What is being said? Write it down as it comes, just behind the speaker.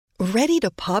Ready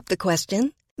to pop the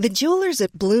question? The jewelers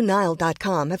at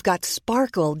BlueNile.com have got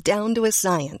sparkle down to a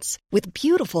science with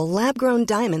beautiful lab-grown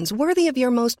diamonds worthy of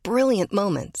your most brilliant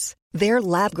moments. Their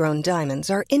lab-grown diamonds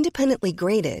are independently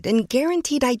graded and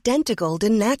guaranteed identical to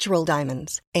natural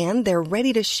diamonds, and they're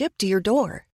ready to ship to your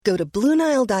door. Go to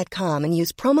BlueNile.com and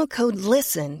use promo code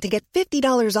LISTEN to get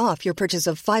 $50 off your purchase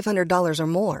of $500 or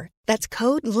more. That's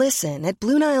code LISTEN at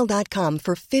BlueNile.com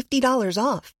for $50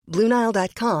 off.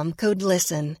 BlueNile.com, code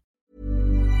LISTEN.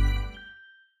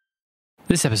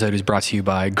 This episode is brought to you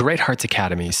by Great Hearts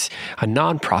Academies, a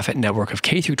non-profit network of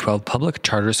K-12 public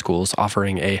charter schools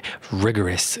offering a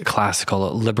rigorous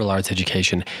classical liberal arts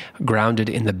education grounded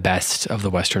in the best of the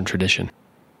Western tradition.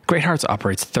 Great Hearts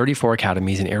operates 34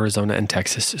 academies in Arizona and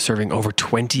Texas, serving over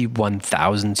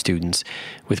 21,000 students,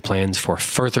 with plans for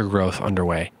further growth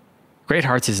underway. Great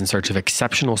Hearts is in search of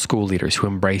exceptional school leaders who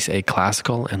embrace a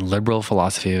classical and liberal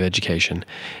philosophy of education,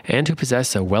 and who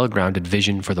possess a well-grounded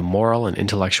vision for the moral and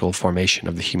intellectual formation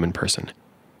of the human person.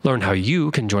 Learn how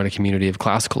you can join a community of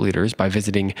classical leaders by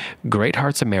visiting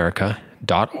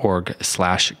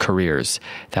greatheartsamerica.org/careers.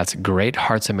 That's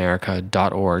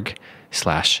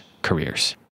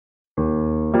greatheartsamerica.org/careers.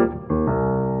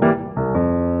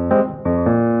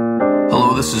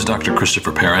 Hello, this is Dr.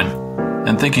 Christopher Perrin,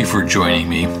 and thank you for joining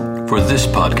me for this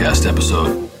podcast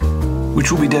episode,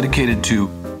 which will be dedicated to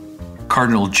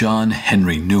Cardinal John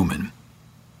Henry Newman.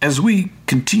 As we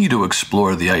continue to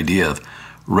explore the idea of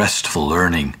restful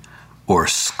learning, or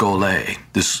schole,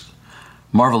 this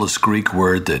marvelous Greek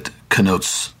word that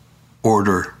connotes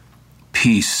order,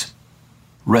 peace,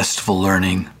 restful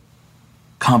learning,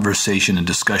 conversation and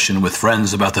discussion with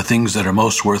friends about the things that are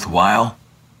most worthwhile,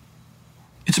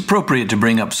 it's appropriate to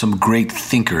bring up some great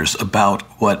thinkers about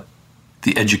what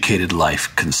the educated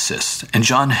life consists. And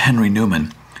John Henry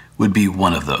Newman would be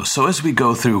one of those. So as we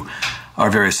go through our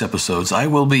various episodes, I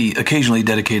will be occasionally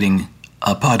dedicating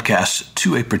a podcast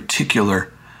to a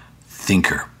particular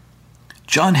thinker.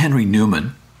 John Henry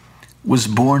Newman was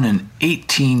born in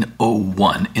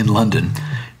 1801 in London.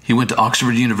 He went to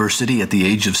Oxford University at the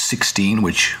age of 16,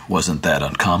 which wasn't that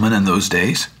uncommon in those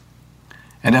days.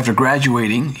 And after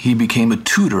graduating, he became a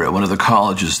tutor at one of the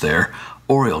colleges there,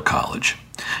 Oriel College.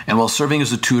 And while serving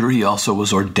as a tutor, he also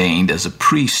was ordained as a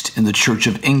priest in the Church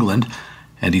of England,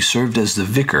 and he served as the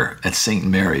vicar at St.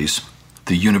 Mary's,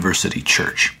 the University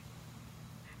Church.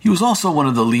 He was also one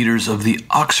of the leaders of the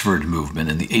Oxford movement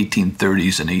in the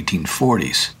 1830s and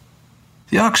 1840s.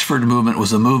 The Oxford movement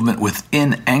was a movement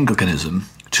within Anglicanism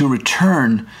to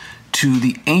return to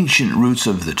the ancient roots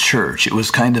of the church. It was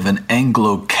kind of an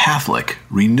Anglo-Catholic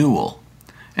renewal,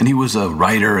 and he was a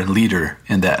writer and leader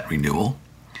in that renewal.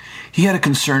 He had a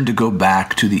concern to go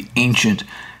back to the ancient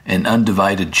and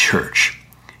undivided church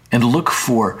and look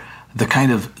for the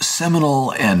kind of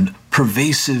seminal and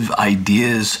pervasive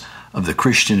ideas of the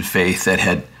Christian faith that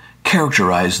had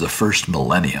characterized the first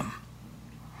millennium.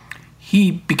 He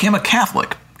became a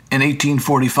Catholic in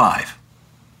 1845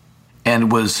 and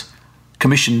was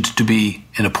commissioned to be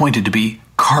and appointed to be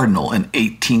cardinal in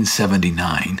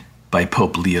 1879 by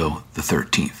Pope Leo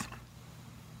XIII.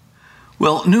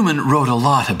 Well, Newman wrote a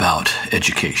lot about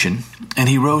education, and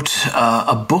he wrote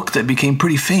a book that became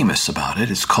pretty famous about it.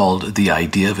 It's called The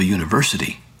Idea of a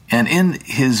University. And in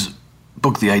his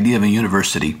book, The Idea of a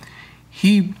University,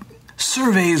 he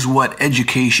surveys what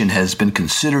education has been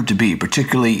considered to be,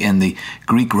 particularly in the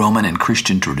Greek, Roman, and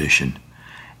Christian tradition,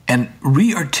 and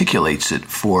re-articulates it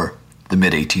for the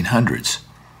mid-1800s.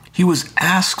 He was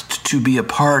asked to be a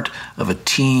part of a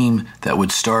team that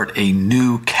would start a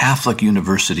new Catholic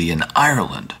university in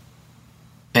Ireland.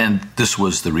 And this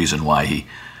was the reason why he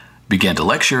began to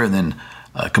lecture and then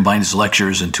combined his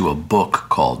lectures into a book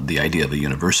called The Idea of a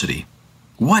University.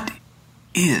 What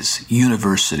is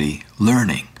university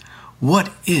learning?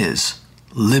 What is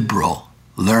liberal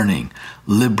learning,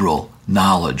 liberal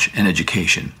knowledge and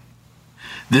education?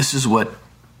 This is what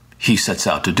he sets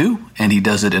out to do, and he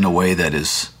does it in a way that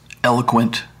is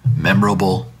eloquent,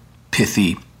 memorable,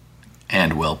 pithy,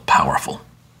 and, well, powerful.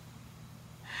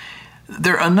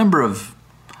 There are a number of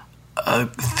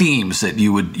themes that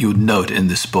you would note in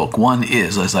this book. One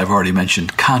is, as I've already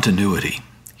mentioned, continuity.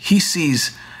 He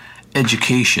sees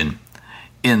education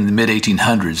in the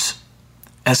mid-1800s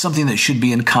as something that should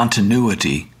be in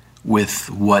continuity with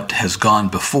what has gone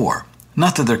before.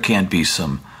 Not that there can't be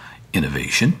some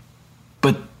innovation,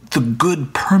 but the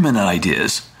good permanent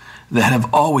ideas that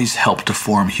have always helped to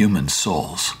form human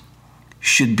souls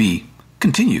should be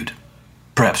continued,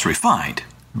 perhaps refined,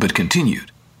 but continued.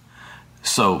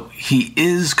 So he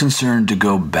is concerned to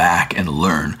go back and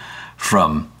learn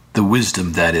from the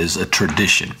wisdom that is a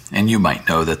tradition. And you might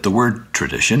know that the word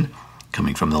tradition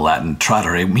coming from the Latin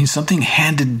tradere, means something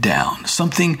handed down,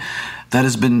 something that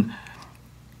has been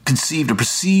conceived or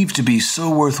perceived to be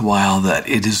so worthwhile that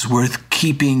it is worth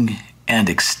keeping and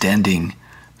extending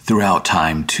throughout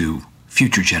time to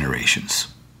future generations.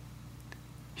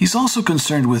 He's also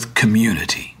concerned with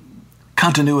community,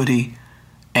 continuity,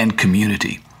 and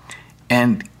community.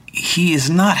 And he is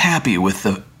not happy with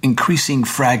the increasing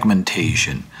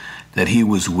fragmentation that he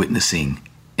was witnessing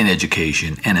in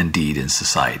education and indeed in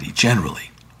society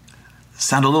generally.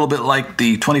 Sound a little bit like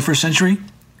the 21st century?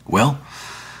 Well,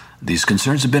 these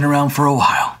concerns have been around for a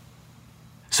while.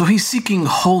 So he's seeking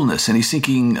wholeness, and he's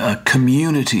seeking a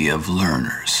community of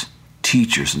learners,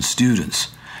 teachers and students,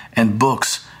 and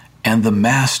books, and the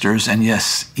masters, and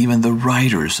yes, even the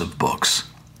writers of books.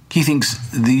 He thinks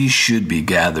these should be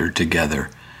gathered together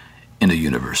in a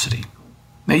university.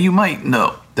 Now, you might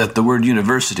know that the word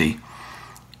university,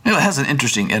 it has an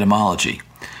interesting etymology.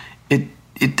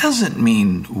 It doesn't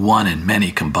mean one and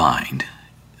many combined.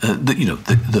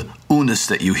 The unus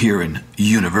that you hear in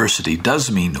university does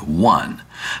mean one.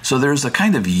 So there's a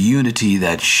kind of unity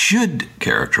that should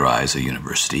characterize a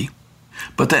university.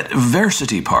 But that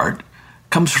versity part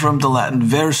comes from the Latin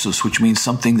versus, which means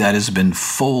something that has been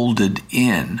folded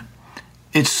in.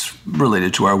 It's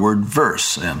related to our word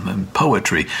verse and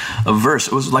poetry. A verse,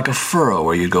 it was like a furrow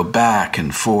where you'd go back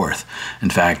and forth. In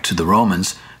fact, to the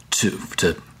Romans,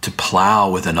 to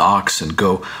plow with an ox and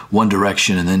go one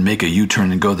direction and then make a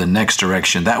U-turn and go the next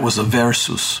direction, that was a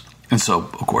versus. And so,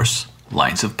 of course,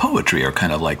 lines of poetry are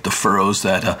kind of like the furrows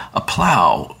that a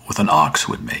plow with an ox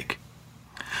would make.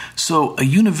 So a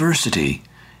university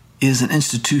is an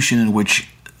institution in which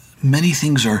many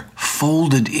things are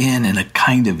folded in a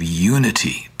kind of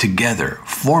unity together,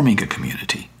 forming a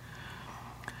community.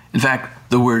 In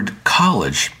fact, the word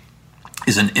college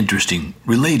is an interesting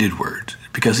related word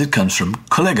because it comes from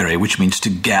collegere, which means to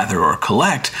gather or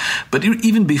collect. But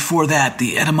even before that,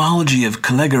 the etymology of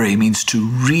collegere means to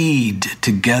read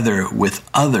together with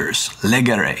others.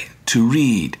 Legere, to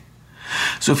read.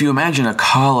 So if you imagine a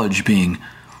college being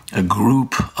a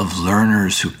group of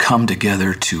learners who come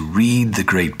together to read the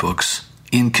great books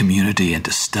in community and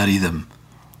to study them,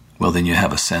 well, then you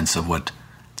have a sense of what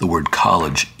the word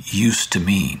college used to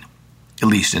mean, at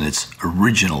least in its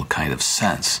original kind of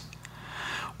sense.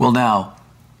 Well, now,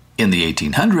 in the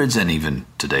 1800s, and even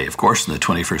today, of course, in the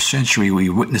 21st century, we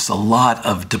witness a lot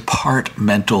of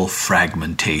departmental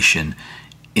fragmentation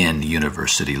in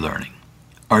university learning.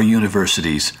 Our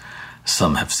universities,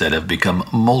 some have said, have become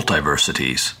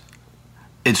multiversities.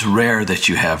 It's rare that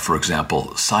you have, for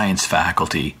example, science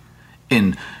faculty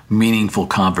in meaningful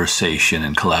conversation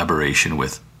and collaboration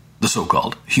with the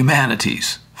so-called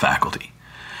humanities faculty.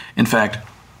 In fact,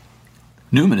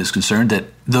 Newman is concerned that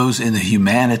those in the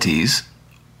humanities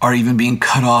are even being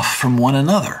cut off from one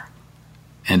another.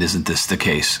 And isn't this the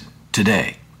case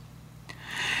today?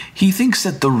 He thinks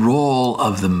that the role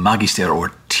of the magister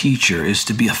or teacher is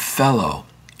to be a fellow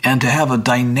and to have a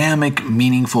dynamic,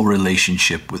 meaningful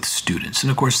relationship with students. And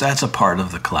of course, that's a part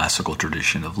of the classical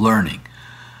tradition of learning,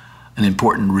 an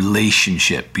important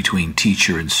relationship between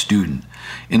teacher and student,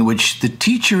 in which the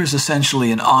teacher is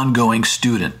essentially an ongoing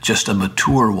student, just a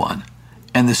mature one,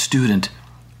 and the student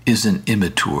is an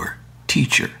immature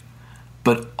teacher.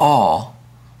 But all,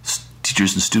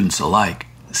 teachers and students alike,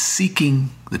 seeking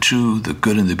the true, the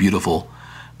good, and the beautiful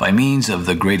by means of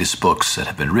the greatest books that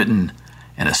have been written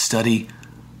and a study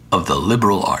of the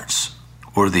liberal arts,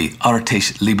 or the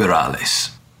artes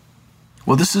liberales.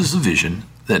 Well, this is a vision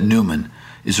that Newman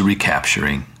is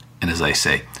recapturing and, as I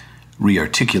say,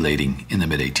 rearticulating in the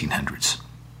mid-1800s.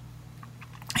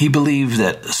 He believed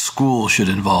that school should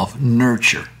involve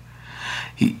nurture.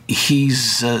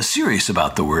 He's serious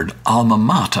about the word alma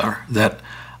mater, that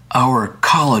our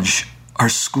college, our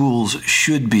schools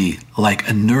should be like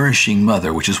a nourishing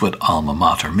mother, which is what alma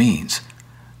mater means.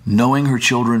 Knowing her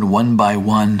children one by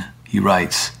one, he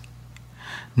writes,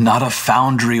 not a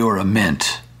foundry or a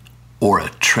mint or a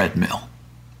treadmill.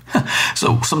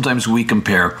 So sometimes we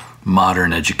compare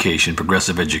modern education,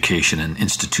 progressive education, and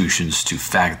institutions to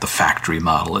the factory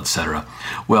model, etc.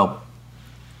 Well,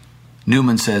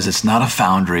 Newman says it's not a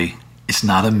foundry, it's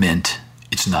not a mint,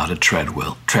 it's not a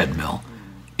treadmill.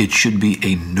 It should be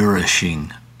a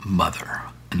nourishing mother,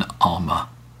 an alma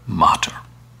mater.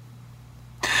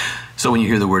 So when you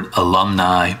hear the word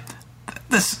alumni,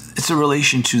 it's a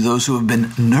relation to those who have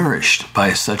been nourished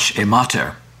by such a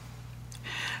mater.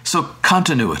 So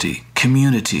continuity,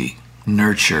 community,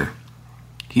 nurture.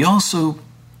 He also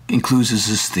includes as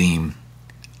his theme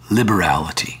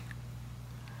liberality,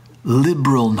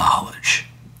 liberal knowledge.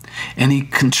 And he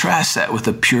contrasts that with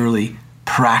a purely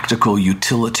practical,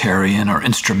 utilitarian, or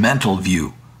instrumental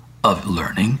view of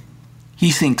learning.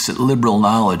 He thinks that liberal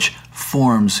knowledge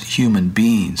forms human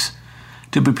beings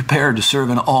to be prepared to serve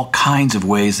in all kinds of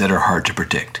ways that are hard to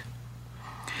predict.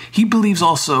 He believes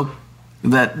also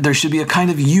that there should be a kind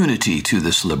of unity to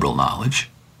this liberal knowledge.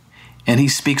 And he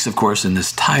speaks, of course, in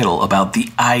this title about the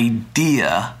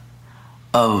idea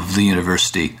of the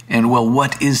university. And, well,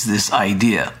 what is this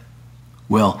idea?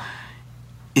 Well,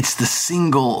 it's the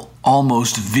single,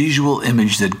 almost visual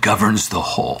image that governs the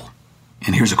whole.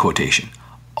 And here's a quotation.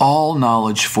 All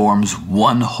knowledge forms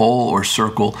one whole or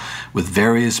circle with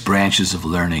various branches of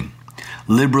learning.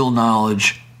 Liberal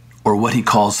knowledge, or what he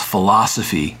calls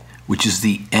philosophy, which is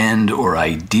the end or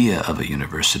idea of a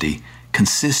university,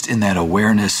 consists in that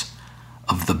awareness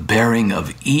of the bearing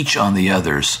of each on the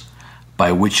others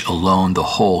by which alone the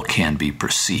whole can be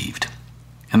perceived.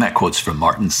 And that quote's from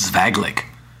Martin Zwagelik,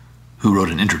 who wrote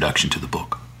an introduction to the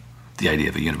book, The Idea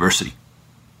of a University.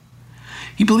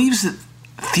 He believes that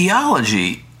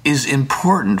theology is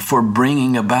important for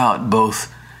bringing about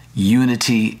both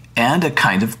unity and a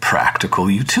kind of practical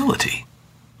utility.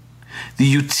 The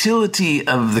utility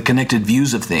of the connected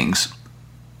views of things,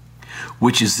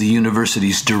 which is the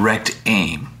university's direct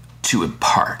aim to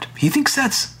impart. He thinks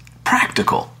that's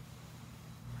practical.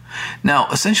 Now,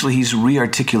 essentially, he's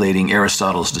re-articulating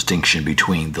Aristotle's distinction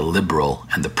between the liberal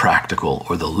and the practical,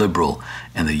 or the liberal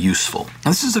and the useful.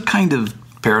 And this is a kind of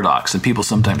paradox, and people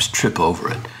sometimes trip over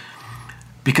it,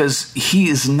 because he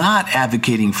is not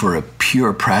advocating for a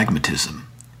pure pragmatism.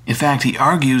 In fact, he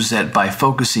argues that by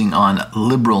focusing on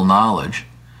liberal knowledge,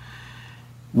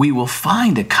 we will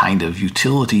find a kind of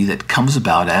utility that comes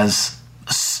about as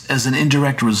an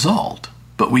indirect result,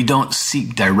 but we don't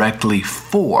seek directly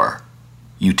for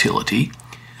utility.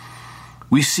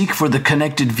 We seek for the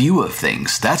connected view of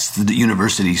things. That's the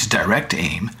university's direct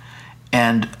aim,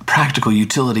 and practical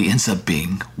utility ends up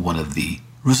being one of the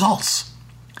results.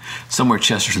 Somewhere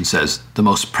Chesterton says, the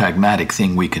most pragmatic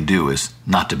thing we can do is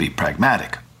not to be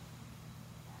pragmatic.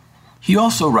 He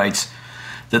also writes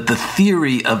that the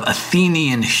theory of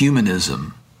Athenian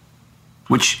humanism,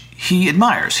 which he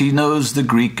admires, he knows the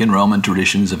Greek and Roman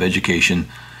traditions of education,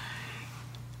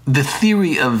 the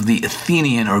theory of the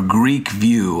Athenian or Greek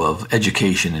view of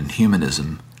education and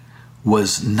humanism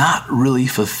was not really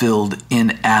fulfilled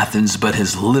in Athens, but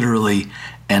has literally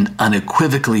and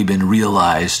unequivocally been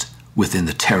realized within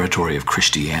the territory of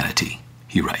Christianity,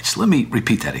 he writes. Let me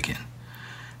repeat that again.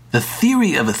 The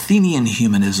theory of Athenian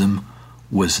humanism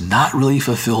was not really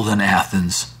fulfilled in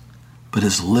Athens, but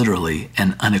has literally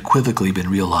and unequivocally been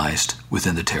realized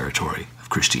within the territory of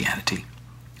Christianity.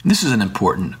 And this is an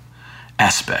important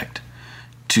aspect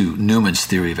to Newman's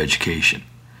theory of education.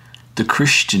 The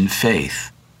Christian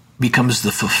faith becomes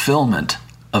the fulfillment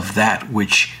of that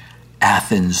which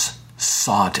Athens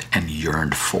sought and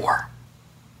yearned for.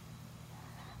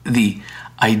 The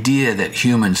idea that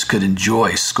humans could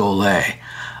enjoy scholae,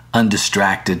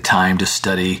 undistracted time to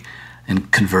study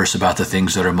and converse about the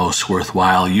things that are most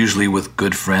worthwhile, usually with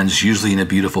good friends, usually in a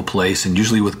beautiful place, and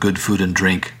usually with good food and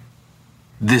drink.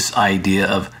 This idea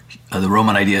of the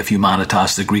Roman idea of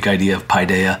humanitas, the Greek idea of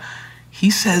paideia, he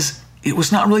says it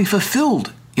was not really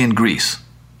fulfilled in Greece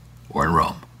or in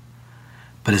Rome,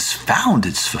 but has found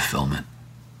its fulfillment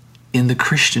in the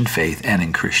Christian faith and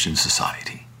in Christian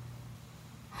society.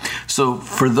 So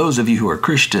for those of you who are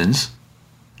Christians,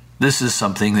 this is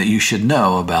something that you should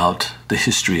know about the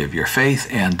history of your faith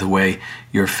and the way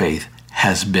your faith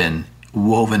has been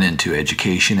woven into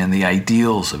education and the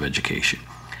ideals of education.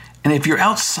 And if you're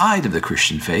outside of the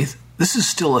Christian faith, this is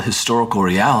still a historical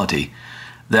reality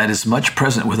that is much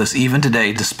present with us even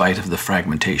today, despite of the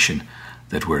fragmentation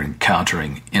that we're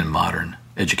encountering in modern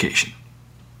education.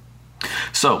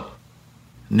 So,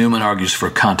 Newman argues for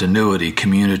continuity,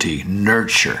 community,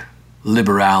 nurture,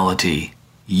 liberality,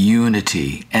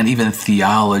 unity, and even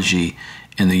theology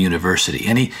in the university.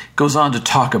 And he goes on to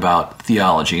talk about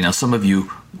theology. Now, some of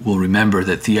you will remember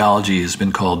that theology has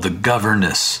been called the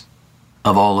governess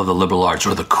of all of the liberal arts,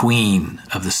 or the queen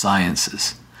of the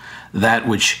sciences, that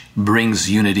which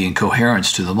brings unity and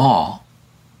coherence to them all.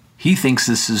 He thinks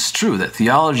this is true, that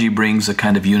theology brings a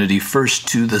kind of unity first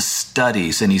to the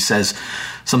studies, and he says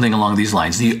something along these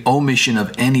lines: the omission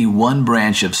of any one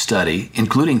branch of study,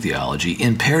 including theology,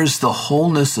 impairs the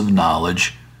wholeness of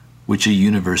knowledge which a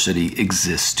university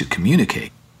exists to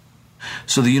communicate.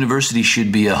 So the university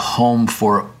should be a home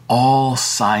for all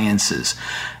sciences,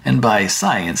 and by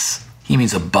science, he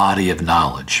means a body of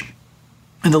knowledge.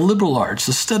 And the liberal arts,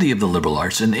 the study of the liberal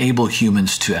arts, enable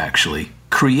humans to actually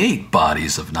create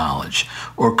bodies of knowledge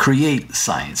or create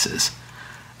sciences.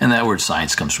 And that word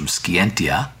science comes from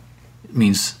scientia. It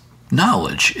means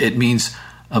knowledge. It means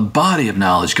a body of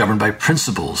knowledge governed by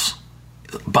principles.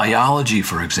 Biology,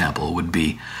 for example, would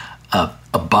be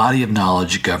a body of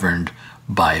knowledge governed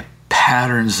by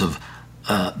patterns of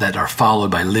that are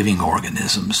followed by living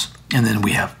organisms. And then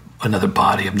we have another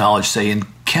body of knowledge, say, in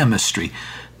chemistry.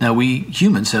 Now, we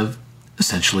humans have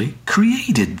essentially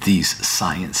created these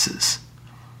sciences.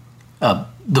 The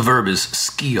verb is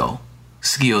skio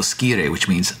skire, which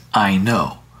means I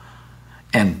know,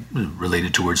 and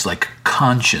related to words like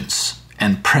conscience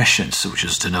and prescience, which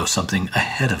is to know something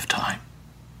ahead of time.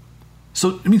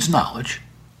 So it means knowledge.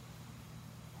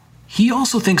 He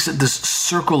also thinks that this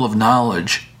circle of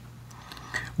knowledge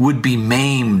would be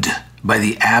maimed by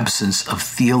the absence of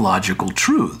theological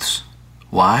truths.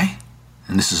 Why?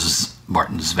 And this is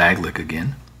Martin Zwagelich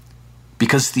again.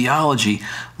 Because theology,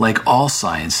 like all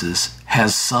sciences,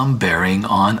 has some bearing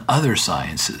on other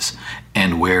sciences,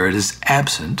 and where it is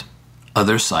absent,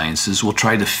 other sciences will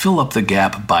try to fill up the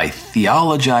gap by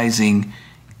theologizing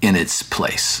in its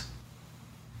place.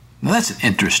 Now that's an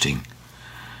interesting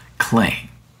claim,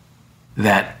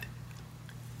 that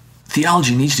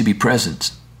theology needs to be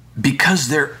present because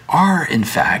there are, in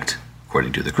fact,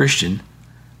 according to the Christian,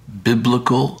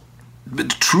 biblical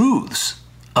truths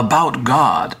about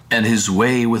God and his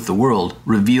way with the world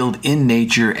revealed in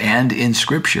nature and in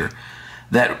Scripture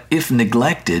that, if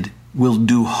neglected, will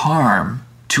do harm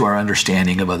to our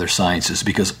understanding of other sciences,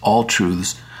 because all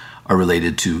truths are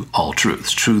related to all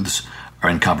truths. Truths are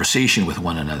in conversation with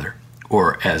one another.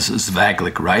 Or, as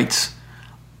Zwagelich writes,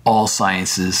 all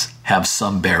sciences have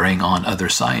some bearing on other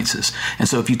sciences. And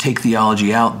so if you take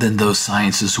theology out, then those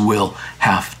sciences will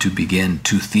have to begin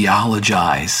to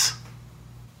theologize.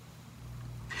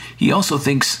 He also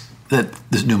thinks that,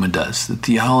 this Newman does, that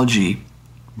theology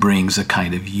brings a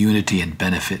kind of unity and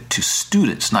benefit to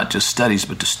students, not just studies,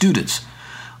 but to students.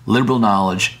 Liberal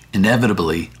knowledge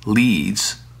inevitably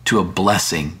leads to a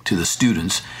blessing to the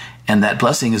students, and that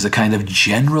blessing is a kind of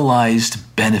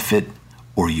generalized benefit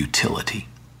or utility.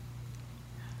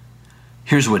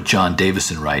 Here's what John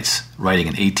Davison writes, writing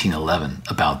in 1811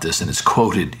 about this, and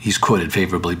he's quoted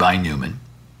favorably by Newman.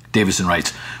 Davison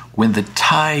writes, "When the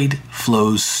tide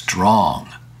flows strong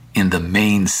in the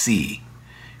main sea,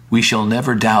 we shall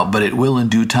never doubt, but it will in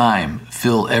due time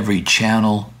fill every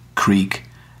channel, creek,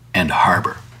 and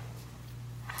harbor."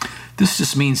 This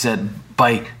just means that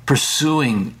by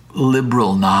pursuing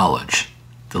liberal knowledge,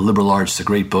 the liberal arts, the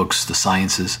great books, the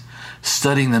sciences,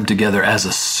 studying them together as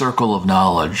a circle of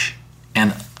knowledge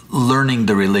and learning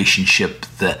the relationship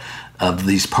of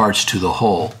these parts to the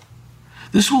whole,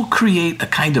 this will create a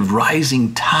kind of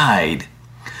rising tide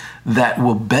that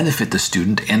will benefit the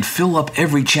student and fill up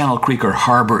every channel, creek, or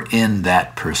harbor in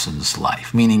that person's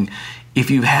life. Meaning, if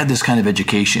you've had this kind of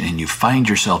education and you find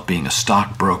yourself being a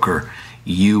stockbroker,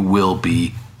 you will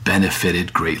be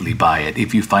benefited greatly by it.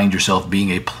 If you find yourself being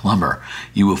a plumber,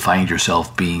 you will find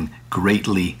yourself being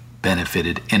greatly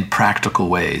benefited in practical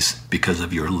ways because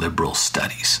of your liberal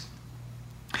studies.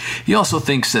 He also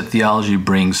thinks that theology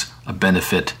brings a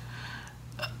benefit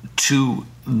to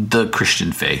the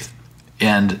Christian faith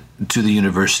and to the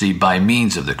university by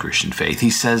means of the Christian faith. He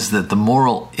says that the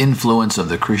moral influence of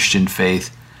the Christian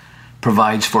faith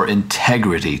provides for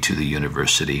integrity to the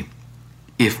university,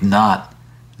 if not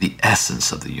the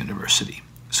essence of the university.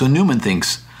 So Newman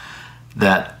thinks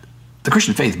that the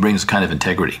Christian faith brings a kind of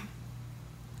integrity.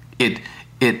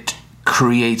 It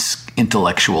creates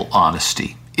intellectual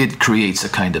honesty. It creates a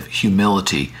kind of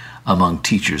humility among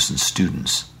teachers and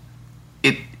students.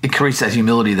 It creates that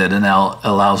humility that now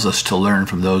allows us to learn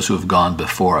from those who have gone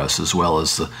before us, as well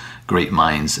as the great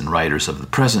minds and writers of the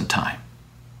present time.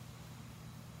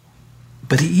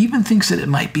 But he even thinks that it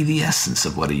might be the essence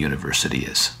of what a university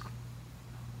is.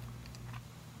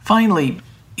 Finally,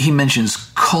 he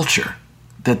mentions culture,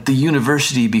 that the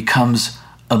university becomes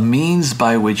a means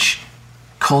by which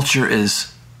culture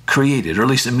is created, or at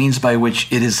least a means by which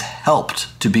it is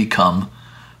helped to become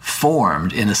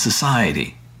formed in a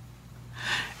society.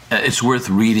 It's worth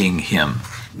reading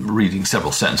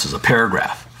several sentences, a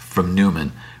paragraph from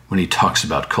Newman when he talks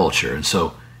about culture. And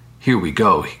so here we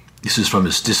go. This is from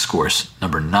his discourse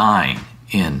number 9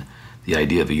 in The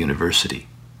Idea of a University.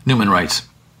 Newman writes,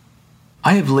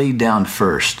 "I have laid down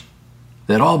first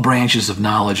that all branches of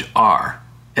knowledge are,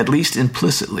 at least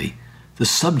implicitly, the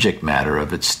subject matter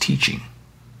of its teaching."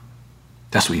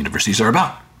 That's what universities are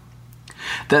about.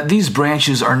 That these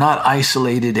branches are not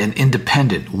isolated and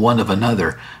independent one of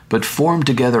another, but form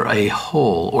together a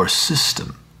whole or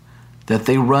system, that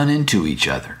they run into each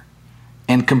other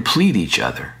and complete each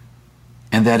other,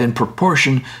 and that in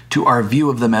proportion to our view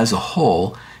of them as a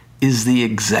whole is the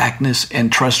exactness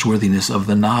and trustworthiness of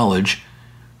the knowledge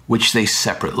which they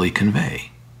separately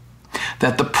convey.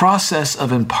 That the process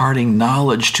of imparting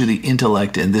knowledge to the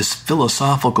intellect in this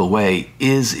philosophical way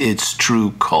is its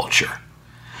true culture.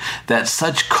 That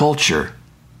such culture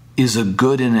is a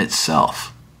good in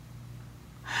itself.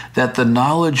 That the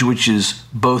knowledge which is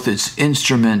both its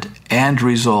instrument and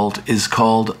result is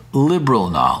called liberal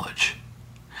knowledge.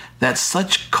 That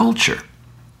such culture,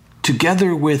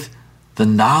 together with the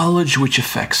knowledge which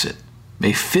affects it,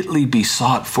 may fitly be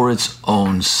sought for its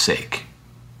own sake.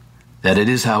 That it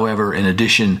is, however, in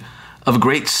addition, of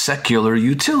great secular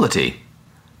utility,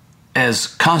 as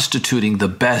constituting the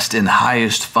best and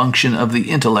highest function of the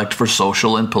intellect for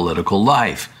social and political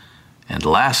life. And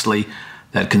lastly,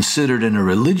 that considered in a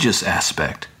religious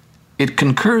aspect, it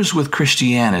concurs with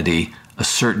Christianity a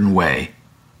certain way,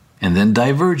 and then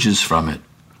diverges from it,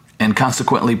 and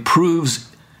consequently proves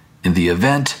in the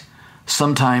event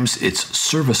sometimes its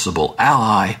serviceable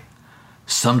ally,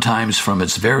 sometimes from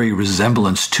its very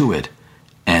resemblance to it,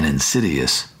 an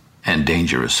insidious and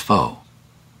dangerous foe.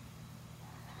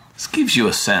 This gives you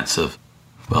a sense of,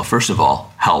 well, first of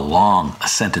all, how long a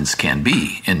sentence can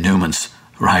be in Newman's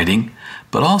writing,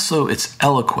 but also its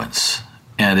eloquence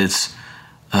and its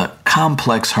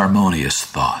complex, harmonious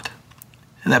thought.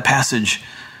 And that passage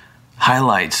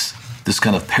highlights this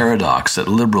kind of paradox that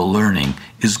liberal learning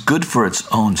is good for its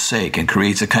own sake and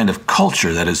creates a kind of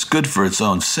culture that is good for its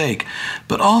own sake,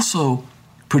 but also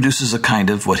produces a kind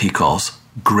of what he calls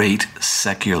great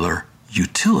secular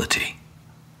utility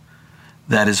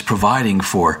that is providing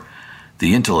for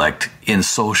the intellect in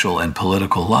social and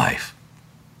political life.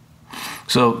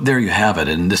 So there you have it,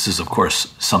 and this is, of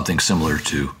course, something similar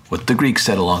to what the Greeks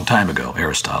said a long time ago,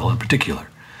 Aristotle in particular,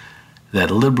 that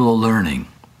liberal learning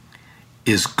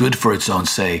is good for its own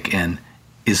sake and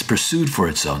is pursued for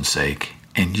its own sake,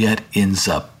 and yet ends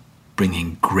up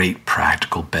bringing great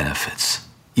practical benefits,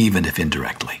 even if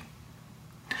indirectly.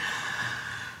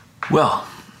 Well,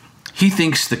 he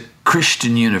thinks the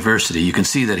Christian university, you can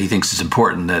see that he thinks it's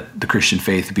important that the Christian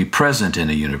faith be present in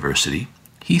a university.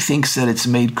 He thinks that it's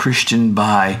made Christian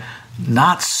by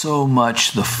not so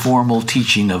much the formal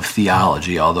teaching of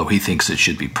theology, although he thinks it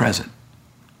should be present,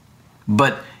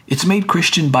 but it's made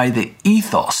Christian by the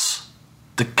ethos,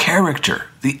 the character,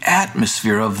 the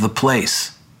atmosphere of the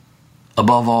place.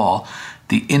 Above all,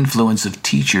 the influence of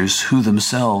teachers who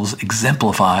themselves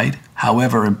exemplified,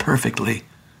 however imperfectly,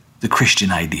 the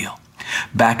Christian ideal.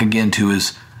 Back again to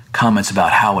his comments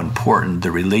about how important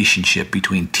the relationship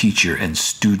between teacher and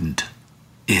student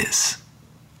is.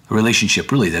 A relationship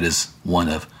really that is one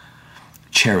of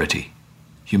charity,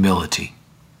 humility,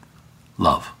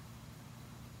 love.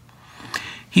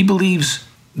 He believes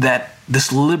that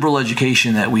this liberal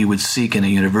education that we would seek in a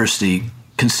university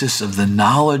consists of the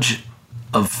knowledge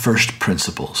of first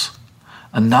principles,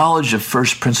 a knowledge of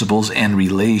first principles and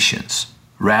relations,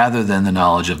 rather than the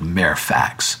knowledge of mere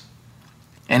facts.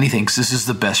 And he thinks this is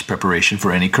the best preparation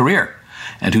for any career,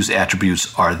 and whose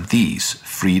attributes are these: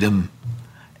 freedom,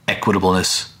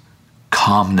 equitableness,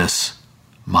 calmness,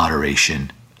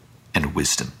 moderation, and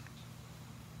wisdom.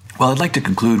 Well, I'd like to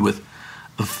conclude with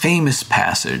a famous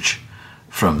passage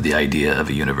from The Idea of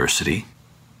a University.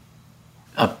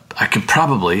 I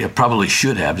probably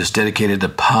should have just dedicated a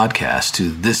podcast to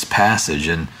this passage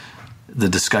and the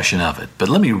discussion of it, but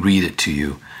let me read it to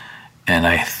you, and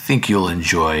I think you'll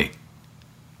enjoy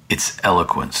its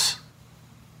eloquence.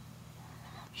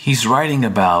 He's writing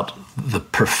about the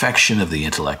perfection of the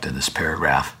intellect in this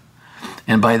paragraph,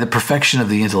 and by the perfection of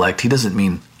the intellect, he doesn't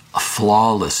mean a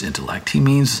flawless intellect. He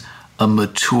means a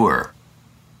mature,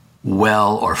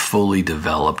 well or fully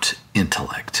developed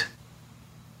intellect.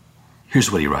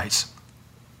 Here's what he writes.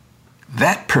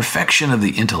 That perfection of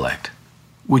the intellect,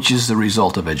 which is the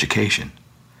result of education,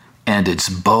 and its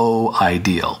beau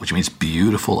ideal, which means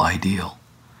beautiful ideal,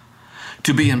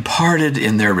 to be imparted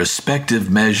in their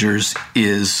respective measures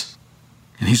is,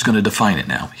 and he's going to define it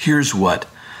now. Here's what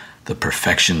the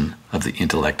perfection of the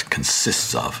intellect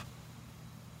consists of.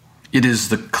 It is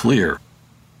the clear,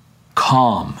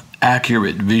 calm,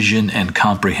 accurate vision and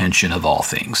comprehension of all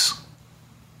things.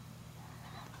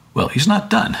 Well, he's not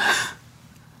done.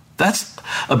 That's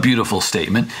a beautiful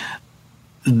statement.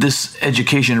 This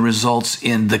education results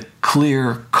in the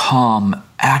clear, calm,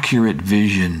 accurate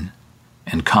vision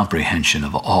and comprehension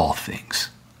of all things.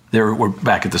 There, we're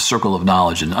back at the circle of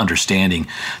knowledge and understanding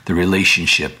the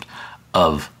relationship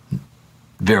of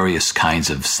various kinds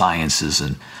of sciences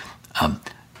and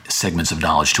segments of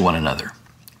knowledge to one another.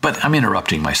 But I'm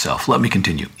interrupting myself. Let me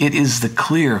continue. It is the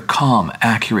clear, calm,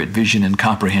 accurate vision and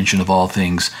comprehension of all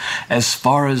things as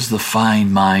far as the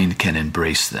fine mind can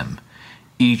embrace them,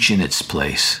 each in its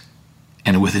place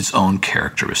and with its own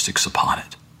characteristics upon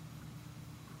it.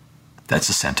 That's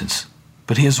a sentence.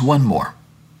 But he has one more.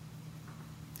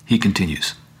 He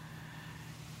continues,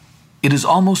 it is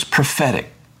almost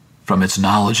prophetic from its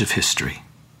knowledge of history.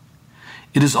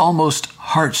 It is almost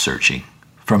heart-searching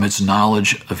from its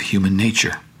knowledge of human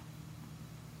nature.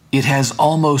 It has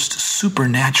almost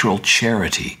supernatural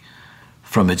charity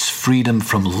from its freedom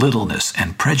from littleness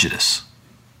and prejudice.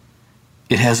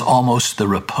 It has almost the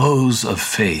repose of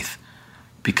faith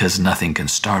because nothing can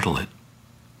startle it.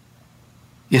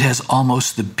 It has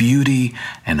almost the beauty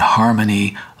and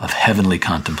harmony of heavenly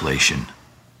contemplation.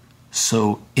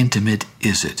 So intimate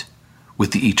is it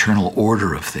with the eternal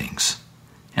order of things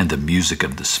and the music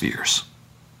of the spheres.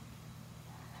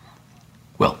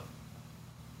 Well,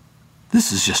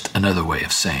 this is just another way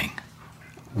of saying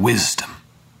wisdom.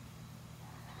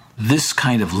 This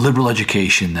kind of liberal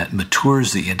education that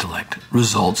matures the intellect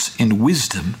results in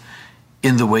wisdom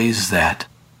in the ways that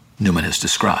Newman has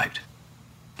described.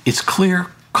 It's clear,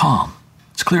 calm.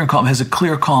 It's clear and calm. It has a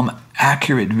clear, calm,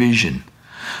 accurate vision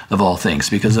of all things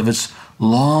because of its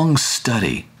long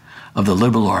study of the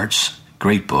liberal arts,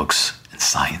 great books, and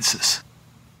sciences.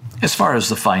 As far as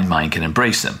the fine mind can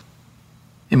embrace them.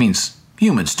 It means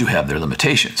humans do have their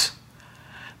limitations.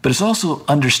 But it's also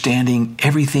understanding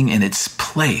everything in its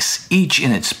place, each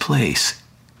in its place,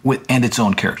 and its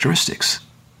own characteristics.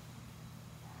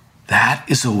 That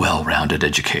is a well-rounded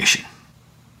education.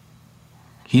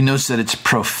 He notes that it's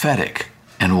prophetic.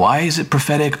 And why is it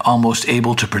prophetic? Almost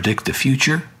able to predict the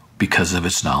future? Because of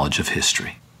its knowledge of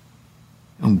history,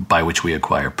 by which we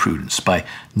acquire prudence. By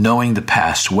knowing the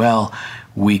past well,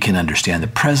 we can understand the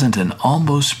present and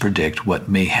almost predict what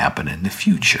may happen in the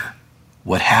future.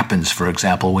 What happens, for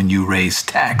example, when you raise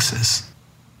taxes?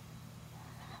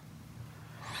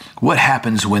 What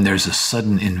happens when there's a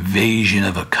sudden invasion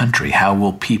of a country? How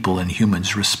will people and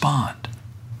humans respond?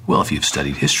 Well, if you've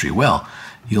studied history well,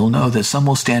 you'll know that some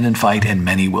will stand and fight and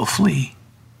many will flee.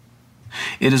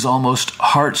 It is almost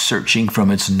heart-searching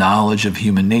from its knowledge of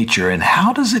human nature. And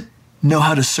how does it know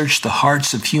how to search the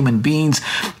hearts of human beings?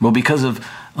 Well, because of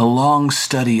a long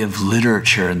study of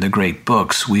literature and the great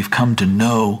books, we've come to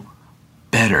know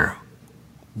better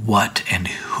what and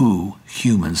who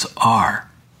humans are.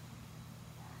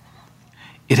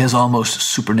 It has almost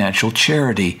supernatural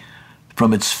charity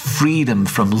from its freedom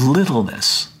from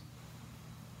littleness.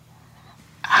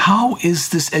 How is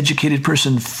this educated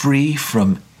person free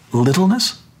from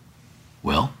littleness?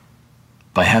 Well,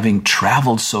 by having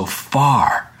traveled so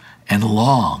far and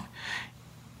long,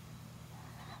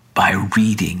 by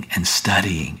reading and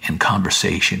studying and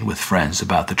conversation with friends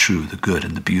about the true, the good,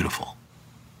 and the beautiful.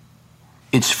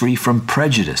 It's free from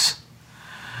prejudice.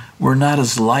 We're not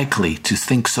as likely to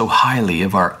think so highly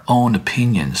of our own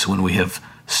opinions when we have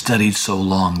studied so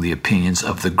long the opinions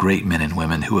of the great men and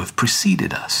women who have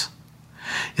preceded us.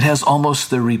 It has almost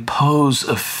the repose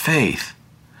of faith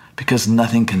because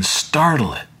nothing can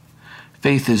startle it.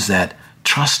 Faith is that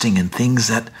trusting in things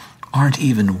that aren't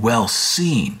even well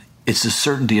seen. It's the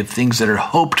certainty of things that are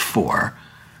hoped for.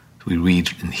 We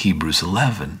read in Hebrews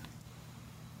 11.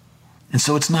 And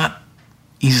so it's not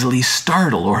easily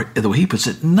startled, or the way he puts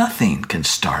it, nothing can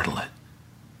startle it.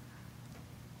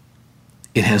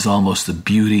 It has almost the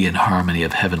beauty and harmony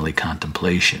of heavenly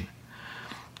contemplation.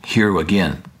 Here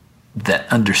again, that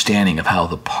understanding of how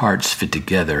the parts fit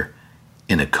together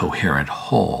in a coherent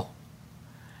whole.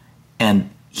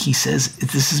 And he says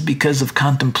this is because of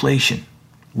contemplation.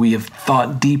 We have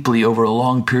thought deeply over a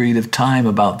long period of time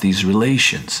about these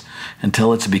relations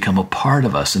until it's become a part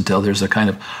of us, until there's a kind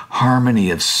of harmony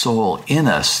of soul in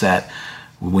us that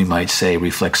we might say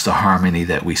reflects the harmony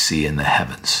that we see in the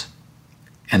heavens.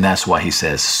 And that's why he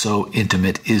says, so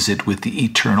intimate is it with the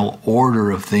eternal order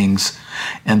of things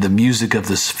and the music of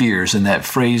the spheres. And that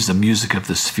phrase, the music of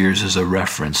the spheres, is a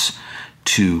reference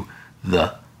to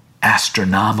the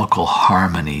astronomical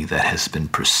harmony that has been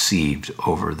perceived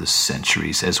over the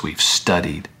centuries as we've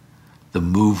studied the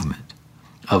movement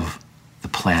of the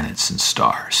planets and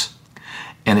stars.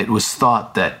 And it was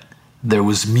thought that there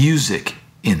was music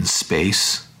in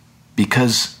space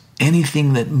because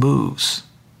anything that moves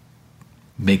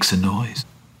makes a noise.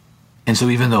 And so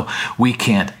even though we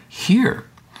can't hear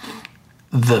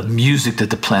the music that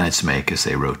the planets make as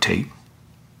they rotate,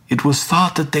 it was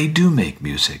thought that they do make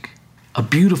music. A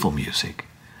beautiful music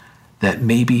that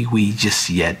maybe we just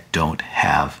yet don't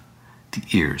have the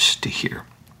ears to hear.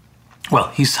 Well,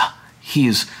 he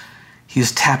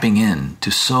is tapping in to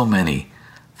so many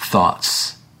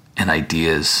thoughts and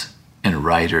ideas and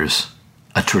writers,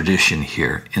 a tradition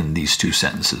here in these two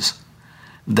sentences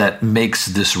that makes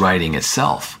this writing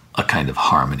itself a kind of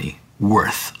harmony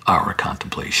worth our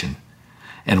contemplation.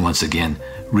 And once again,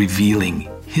 revealing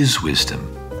his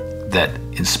wisdom that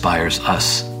inspires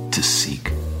us to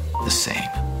seek the same.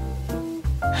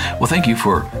 Well, thank you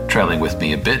for traveling with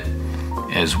me a bit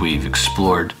as we've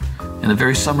explored, in a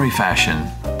very summary fashion,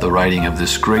 the writing of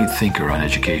this great thinker on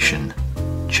education,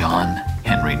 John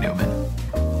Henry Newman.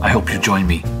 I hope you join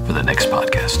me for the next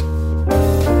podcast.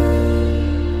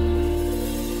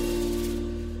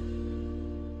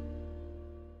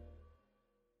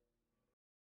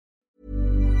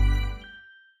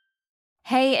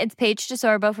 Hey, it's Paige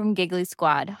DeSorbo from Giggly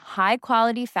Squad. High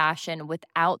quality fashion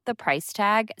without the price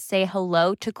tag. Say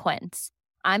hello to Quince.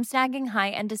 I'm snagging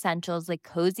high-end essentials like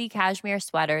cozy cashmere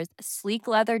sweaters, sleek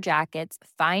leather jackets,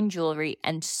 fine jewelry,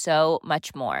 and so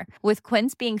much more. With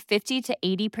Quince being 50 to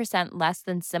 80% less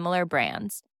than similar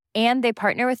brands. And they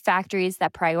partner with factories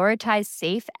that prioritize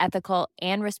safe, ethical,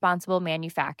 and responsible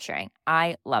manufacturing.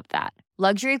 I love that.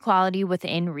 Luxury quality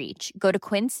within reach. Go to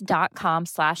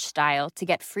quince.com/style to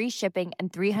get free shipping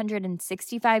and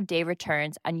 365-day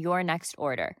returns on your next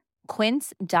order.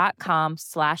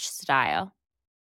 Quince.com/style.